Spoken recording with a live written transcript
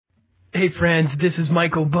Hey friends, this is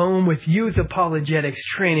Michael Bohm with Youth Apologetics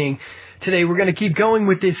Training. Today we're going to keep going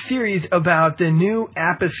with this series about the New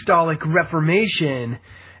Apostolic Reformation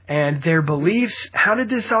and their beliefs. How did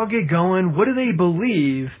this all get going? What do they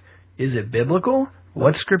believe? Is it biblical?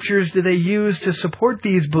 What scriptures do they use to support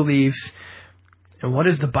these beliefs? And what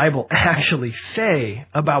does the Bible actually say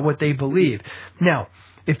about what they believe? Now,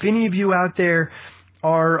 if any of you out there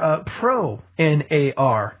are pro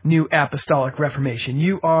NAR, New Apostolic Reformation,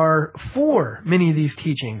 you are for many of these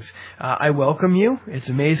teachings, I welcome you. It's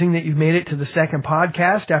amazing that you've made it to the second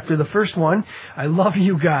podcast after the first one. I love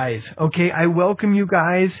you guys, okay? I welcome you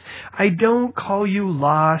guys. I don't call you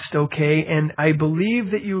lost, okay? And I believe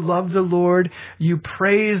that you love the Lord. You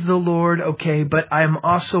praise the Lord, okay? But I'm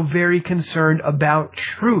also very concerned about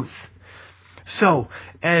truth. So,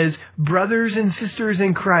 as brothers and sisters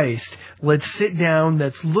in Christ, let's sit down,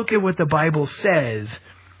 let's look at what the Bible says,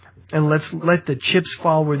 and let's let the chips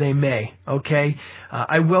fall where they may, okay?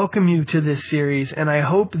 I welcome you to this series, and I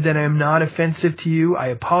hope that I'm not offensive to you. I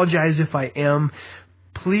apologize if I am.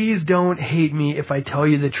 Please don't hate me if I tell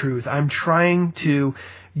you the truth. I'm trying to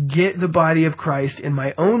get the body of Christ in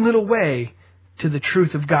my own little way to the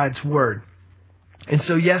truth of God's Word. And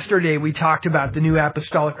so yesterday we talked about the New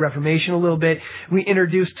Apostolic Reformation a little bit. We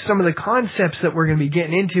introduced some of the concepts that we're going to be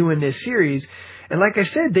getting into in this series. And like I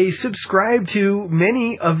said, they subscribe to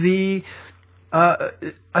many of the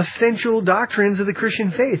essential doctrines of the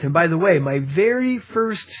Christian faith. And by the way, my very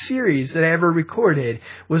first series that I ever recorded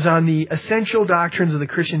was on the essential doctrines of the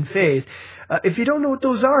Christian faith. If you don't know what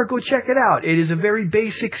those are, go check it out. It is a very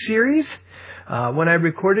basic series. When I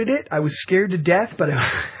recorded it, I was scared to death, but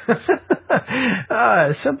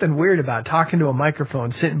something weird about talking to a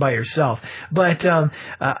microphone sitting by yourself. But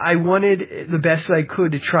I wanted the best I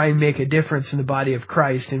could to try and make a difference in the body of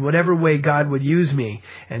Christ in whatever way God would use me.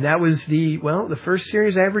 And that was the first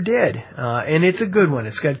series I ever did. And it's a good one.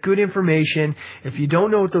 It's got good information. If you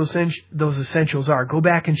don't know what those essentials are, go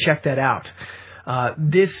back and check that out.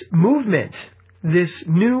 This movement, this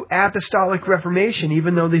New Apostolic Reformation,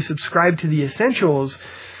 even though they subscribe to the essentials,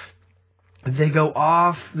 they go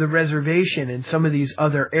off the reservation in some of these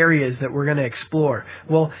other areas that we're going to explore.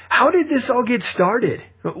 Well, how did this all get started?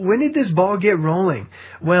 When did this ball get rolling?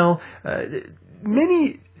 Well,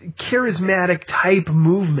 many charismatic type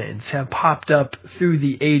movements have popped up through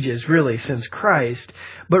the ages, really, since Christ.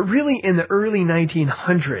 But really in the early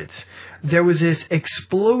 1900s, there was this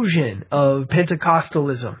explosion of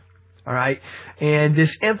Pentecostalism. All right. And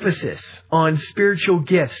this emphasis on spiritual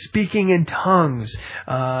gifts, speaking in tongues,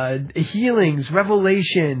 healings,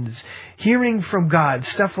 revelations, hearing from God,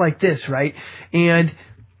 stuff like this, right? And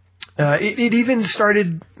it even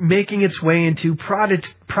started making its way into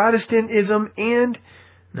Protestantism, and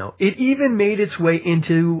it even made its way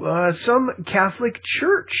into some Catholic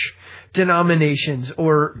Church denominations,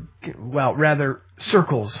 or, well, rather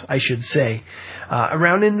circles, I should say,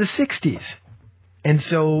 around in the 60s. And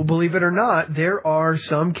so, believe it or not, there are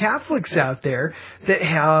some Catholics out there that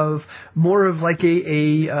have more of like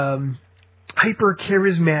a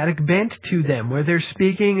hyper-charismatic bent to them, where they're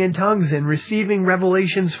speaking in tongues and receiving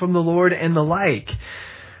revelations from the Lord and the like.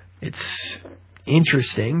 It's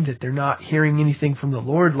interesting that they're not hearing anything from the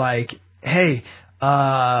Lord like, hey,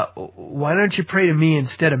 why don't you pray to me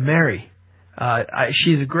instead of Mary?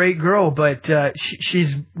 She's a great girl, but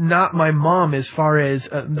she's not my mom as far as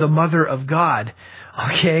the mother of God.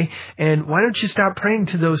 Okay? And why don't you stop praying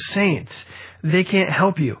to those saints? They can't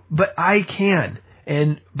help you, but I can.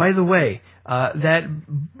 And by the way, that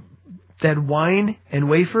wine and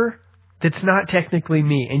wafer, that's not technically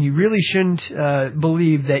me. And you really shouldn't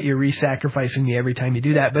believe that you're re-sacrificing me every time you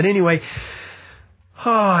do that. But anyway,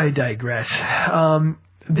 I digress.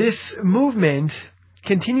 This movement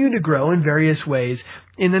continue to grow in various ways.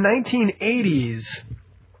 In the 1980s,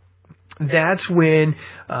 that's when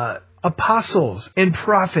apostles and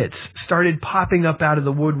prophets started popping up out of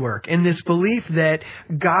the woodwork, and this belief that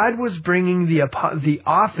God was bringing the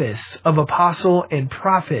office of apostle and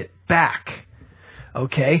prophet back.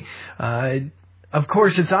 Okay, of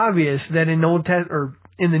course, it's obvious that in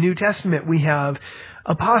the New Testament we have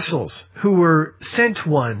apostles who were sent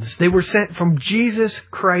ones. They were sent from Jesus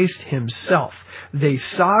Christ Himself. They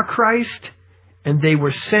saw Christ, and they were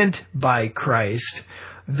sent by Christ.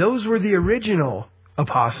 Those were the original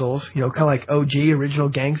apostles, kind of like OG, original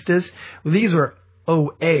gangsters. Well, these were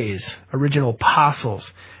OAs, original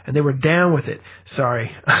apostles, and they were down with it.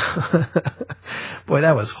 Sorry. Boy,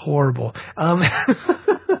 that was horrible.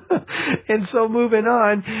 And so moving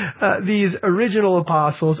on, these original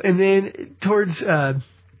apostles, and then towards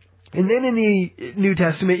And then in the New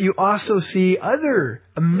Testament, you also see other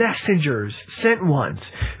messengers, sent ones,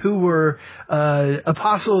 who were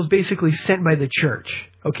apostles basically sent by the church.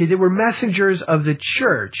 Okay, they were messengers of the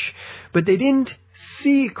church, but they didn't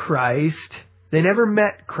see Christ, they never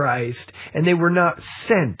met Christ, and they were not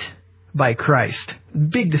sent by Christ.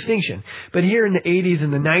 Big distinction. But here in the 80s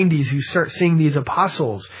and the 90s, you start seeing these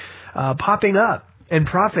apostles popping up, and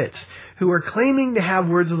prophets who are claiming to have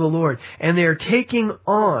words of the Lord, and they are taking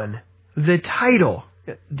on the title.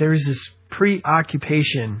 There's this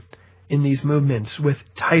preoccupation in these movements with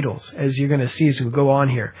titles, as you're going to see as we go on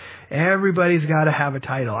here. Everybody's got to have a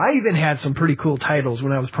title. I even had some pretty cool titles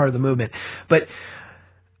when I was part of the movement. But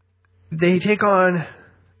they take on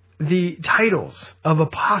the titles of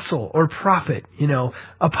apostle or prophet.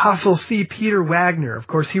 Apostle C. Peter Wagner, of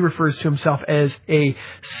course, he refers to himself as a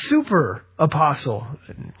super apostle.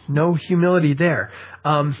 No humility there.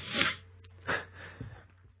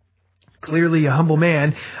 Clearly a humble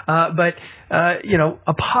man. But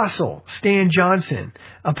apostle Stan Johnson,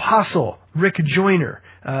 apostle Rick Joyner,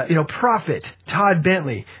 prophet Todd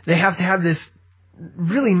Bentley. They have to have this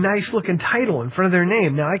really nice looking title in front of their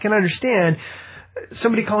name. Now I can understand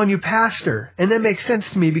somebody calling you pastor, and that makes sense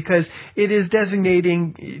to me because it is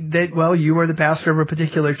designating that, well, you are the pastor of a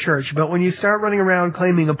particular church. But when you start running around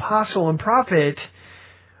claiming apostle and prophet,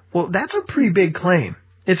 well, that's a pretty big claim.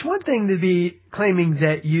 It's one thing to be claiming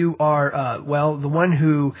that you are, the one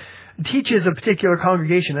who teaches a particular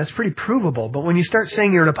congregation. That's pretty provable. But when you start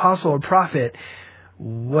saying you're an apostle or prophet,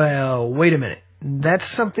 well, wait a minute. That's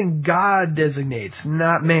something God designates,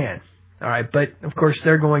 not man. All right, but of course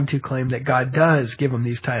they're going to claim that God does give them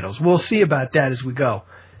these titles. We'll see about that as we go.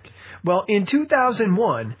 Well, in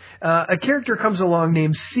 2001, a character comes along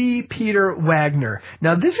named C. Peter Wagner.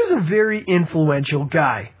 Now, this is a very influential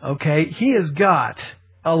guy, okay? He has got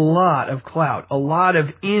a lot of clout, a lot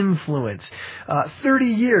of influence. 30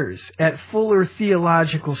 years at Fuller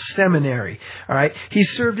Theological Seminary. All right. He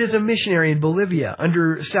served as a missionary in Bolivia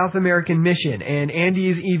under South American Mission and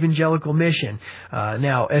Andes Evangelical Mission,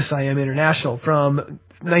 now SIM International, from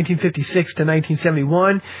 1956 to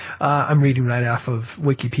 1971. I'm reading right off of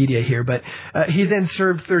Wikipedia here, but he then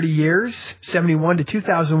served 30 years, 71 to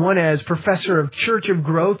 2001, as professor of Church of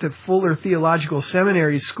Growth at Fuller Theological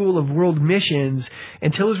Seminary School of World Missions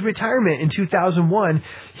until his retirement in 2001.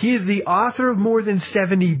 He is the author of more than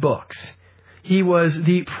 70 books. He was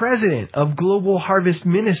the president of Global Harvest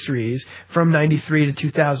Ministries from 93 to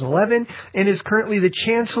 2011 and is currently the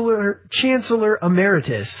Chancellor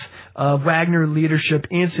Emeritus of Wagner Leadership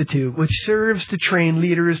Institute, which serves to train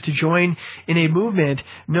leaders to join in a movement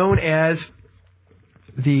known as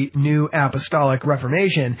the New Apostolic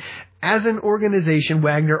Reformation. As an organization,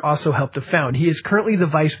 Wagner also helped to found. He is currently the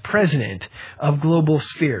vice president of Global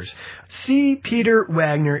Spheres. C. Peter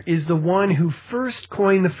Wagner is the one who first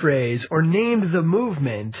coined the phrase or named the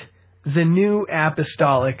movement the New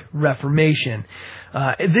Apostolic Reformation.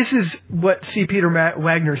 This is what C. Peter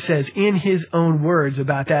Wagner says in his own words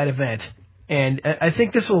about that event. And I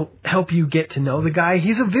think this will help you get to know the guy.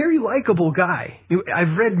 He's a very likable guy.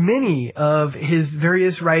 I've read many of his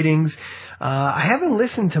various writings. I haven't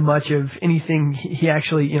listened to much of anything he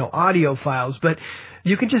actually, audio files, but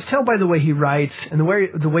you can just tell by the way he writes and the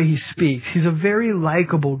way he speaks. He's a very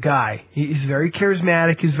likable guy. He's very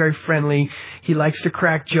charismatic. He's very friendly. He likes to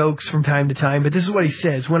crack jokes from time to time. But this is what he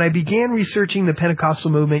says. When I began researching the Pentecostal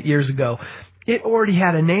movement years ago, it already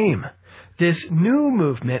had a name. This new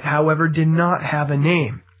movement, however, did not have a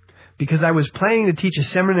name. Because I was planning to teach a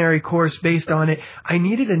seminary course based on it, I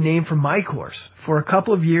needed a name for my course. For a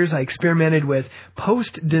couple of years, I experimented with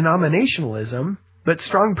post-denominationalism, but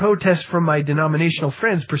strong protest from my denominational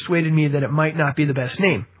friends persuaded me that it might not be the best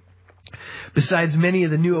name. Besides, many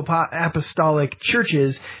of the new apostolic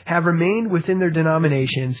churches have remained within their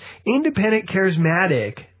denominations. Independent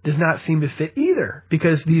charismatic does not seem to fit either,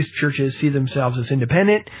 because these churches see themselves as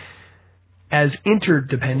independent, as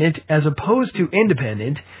interdependent, as opposed to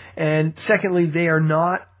independent. And secondly, they are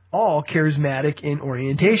not all charismatic in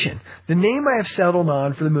orientation. The name I have settled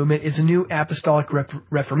on for the movement is a New Apostolic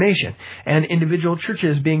Reformation, and individual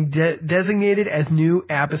churches being designated as New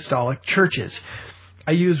Apostolic churches.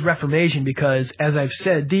 I use Reformation because, as I've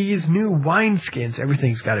said, these new wineskins,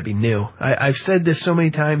 everything's got to be new. I've said this so many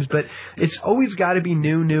times, but it's always got to be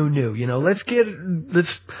new.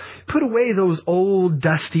 Let's put away those old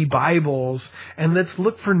dusty Bibles and let's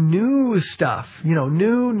look for new stuff.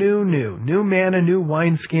 New manna, new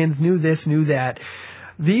wineskins, new this, new that.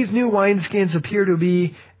 These new wineskins appear to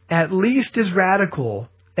be at least as radical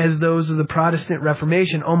as those of the Protestant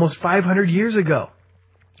Reformation almost 500 years ago.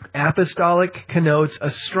 Apostolic connotes a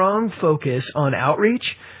strong focus on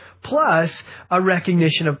outreach, plus a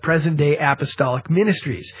recognition of present-day apostolic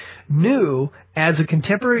ministries. New adds a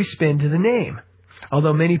contemporary spin to the name.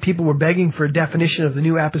 Although many people were begging for a definition of the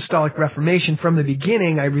New Apostolic Reformation from the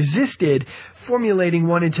beginning, I resisted formulating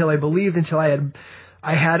one until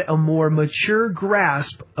I had a more mature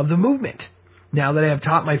grasp of the movement. Now that I have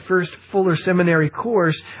taught my first Fuller Seminary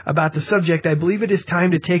course about the subject, I believe it is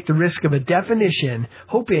time to take the risk of a definition,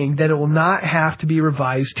 hoping that it will not have to be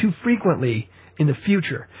revised too frequently in the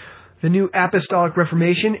future. The New Apostolic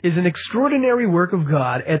Reformation is an extraordinary work of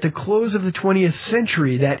God at the close of the 20th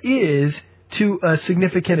century that is, to a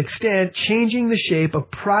significant extent, changing the shape of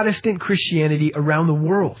Protestant Christianity around the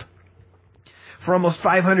world. For almost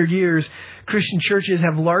 500 years, Christian churches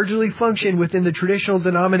have largely functioned within the traditional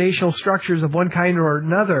denominational structures of one kind or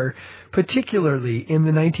another, particularly in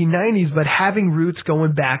the 1990s, but having roots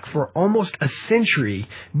going back for almost a century,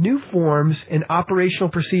 new forms and operational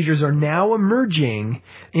procedures are now emerging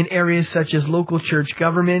in areas such as local church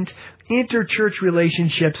government, interchurch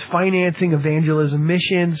relationships, financing, evangelism,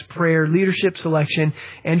 missions, prayer, leadership selection,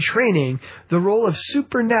 and training, the role of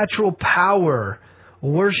supernatural power,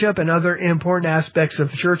 worship, and other important aspects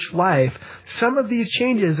of church life. Some of these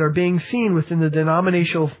changes are being seen within the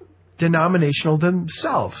denominational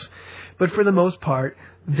themselves. But for the most part,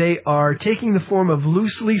 they are taking the form of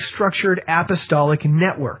loosely structured apostolic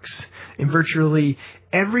networks. In virtually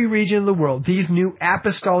every region of the world, these new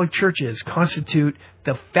apostolic churches constitute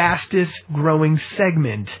the fastest growing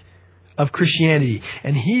segment of Christianity.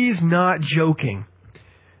 And he's not joking.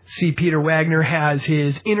 C. Peter Wagner has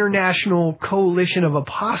his International Coalition of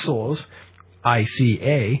Apostles,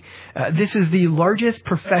 ICA. This is the largest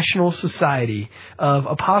professional society of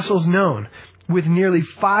apostles known, with nearly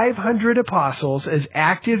 500 apostles as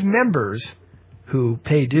active members who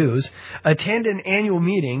pay dues, attend an annual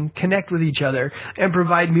meeting, connect with each other, and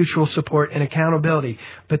provide mutual support and accountability.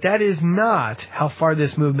 But that is not how far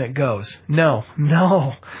this movement goes. No.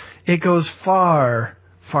 It goes farther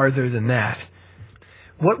than that.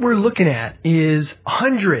 What we're looking at is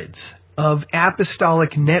hundreds of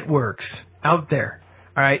apostolic networks out there.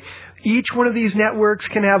 All right. Each one of these networks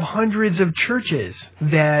can have hundreds of churches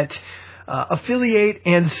that affiliate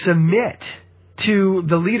and submit to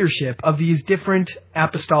the leadership of these different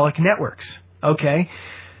apostolic networks. Okay.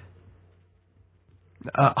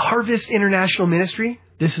 Harvest International Ministry.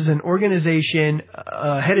 This is an organization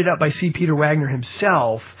headed up by C. Peter Wagner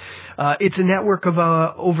himself. It's a network of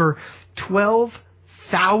over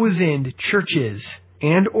 12,000 churches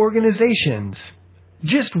and organizations.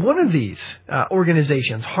 Just one of these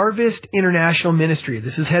organizations, Harvest International Ministry.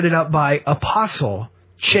 This is headed up by Apostle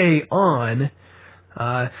Che On.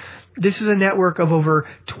 This is a network of over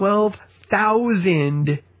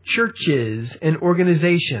 12,000 churches and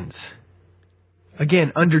organizations.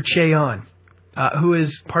 Again, under Che On, who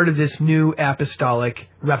is part of this new apostolic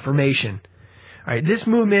reformation. All right, this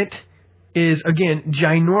movement is, again,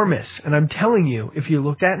 ginormous. And I'm telling you, if you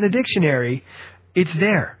looked at it in the dictionary, it's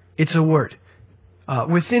there. It's a word.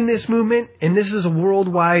 Within this movement, and this is a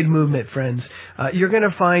worldwide movement, friends, you're going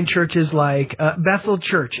to find churches like Bethel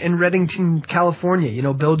Church in Reddington, California. You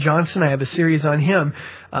know, Bill Johnson, I have a series on him.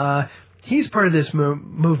 He's part of this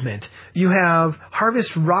movement. You have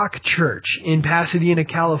Harvest Rock Church in Pasadena,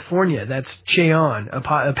 California. That's Che On,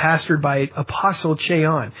 pastored by Apostle Che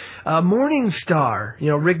On. Morning Star,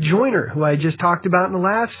 Rick Joyner, who I just talked about in the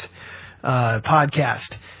last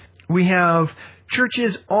podcast. We have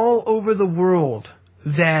churches all over the world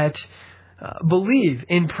that believe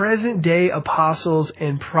in present-day apostles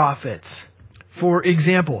and prophets. For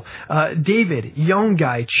example, David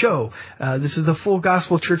Yonggai Cho. This is the Full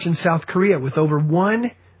Gospel Church in South Korea with over 1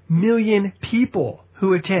 million people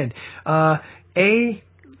who attend. E.A.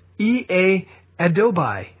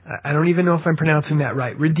 Adobai. I don't even know if I'm pronouncing that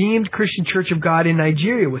right. Redeemed Christian Church of God in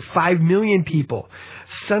Nigeria with 5 million people.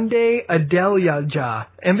 Sunday Adelyaja,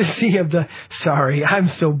 Embassy of the... Sorry, I'm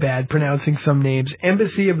so bad pronouncing some names.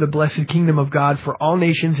 Embassy of the Blessed Kingdom of God for All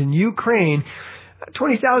Nations in Ukraine.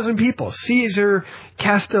 20,000 people. Caesar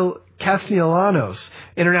Castellanos,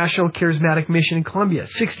 International Charismatic Mission in Colombia,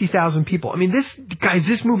 60,000 people. I mean,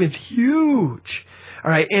 this movement's huge.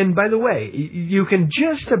 All right. And by the way, you can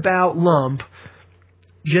just about,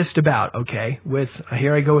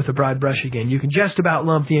 here I go with a broad brush again. You can just about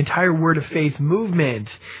lump the entire Word of Faith movement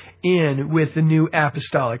in with the New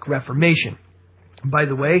Apostolic Reformation. By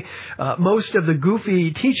the way, most of the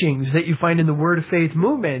goofy teachings that you find in the Word of Faith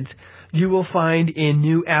movement, you will find in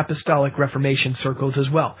New Apostolic Reformation circles as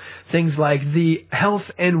well. Things like the health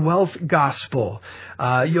and wealth gospel.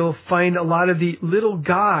 You'll find a lot of the little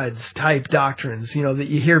gods type doctrines, that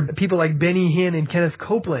you hear people like Benny Hinn and Kenneth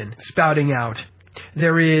Copeland spouting out.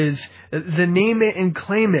 There is the name it and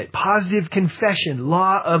claim it, positive confession,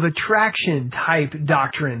 law of attraction type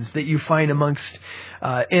doctrines that you find amongst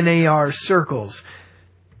NAR circles.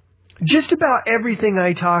 Just about everything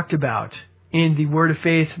I talked about in the Word of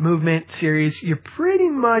Faith movement series, you're pretty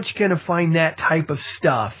much going to find that type of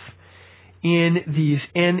stuff in these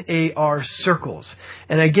NAR circles.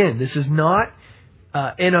 And again, this is not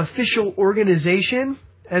an official organization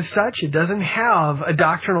as such. It doesn't have a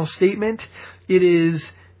doctrinal statement. It is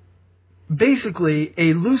basically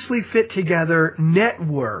a loosely fit together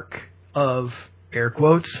network of, air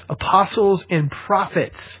quotes, apostles and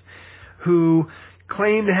prophets who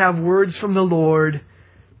claim to have words from the Lord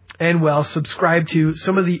and, well, subscribe to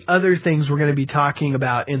some of the other things we're going to be talking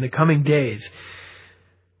about in the coming days.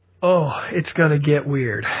 Oh, it's going to get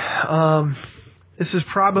weird. This is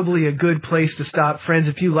probably a good place to stop, friends.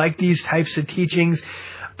 If you like these types of teachings,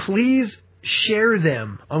 please share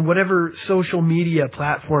them on whatever social media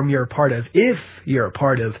platform you're a part of. If you're a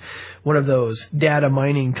part of one of those data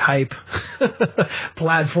mining type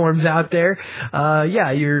platforms out there.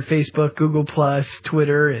 Your Facebook, Google+,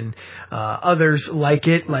 Twitter, and others like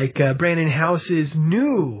it, like Brandon House's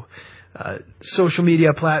new social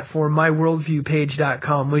media platform,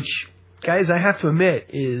 myworldviewpage.com, which, guys, I have to admit,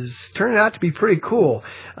 is turning out to be pretty cool.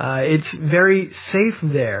 It's very safe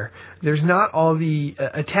there. There's not all the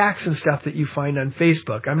attacks and stuff that you find on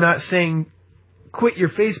Facebook. I'm not saying quit your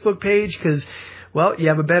Facebook page because, well, you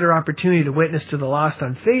have a better opportunity to witness to the lost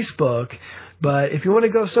on Facebook. But if you want to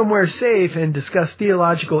go somewhere safe and discuss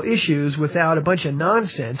theological issues without a bunch of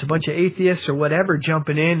nonsense, a bunch of atheists or whatever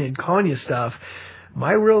jumping in and calling you stuff,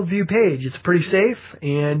 My Worldview page, it's pretty safe,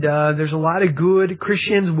 and there's a lot of good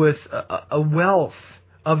Christians with a wealth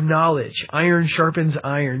of knowledge. Iron sharpens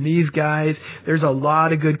iron. These guys, there's a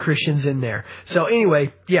lot of good Christians in there. So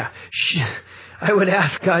anyway, I would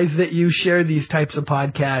ask, guys, that you share these types of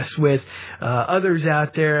podcasts with others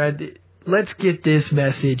out there. Let's get this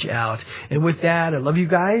message out. And with that, I love you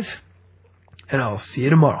guys, and I'll see you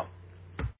tomorrow.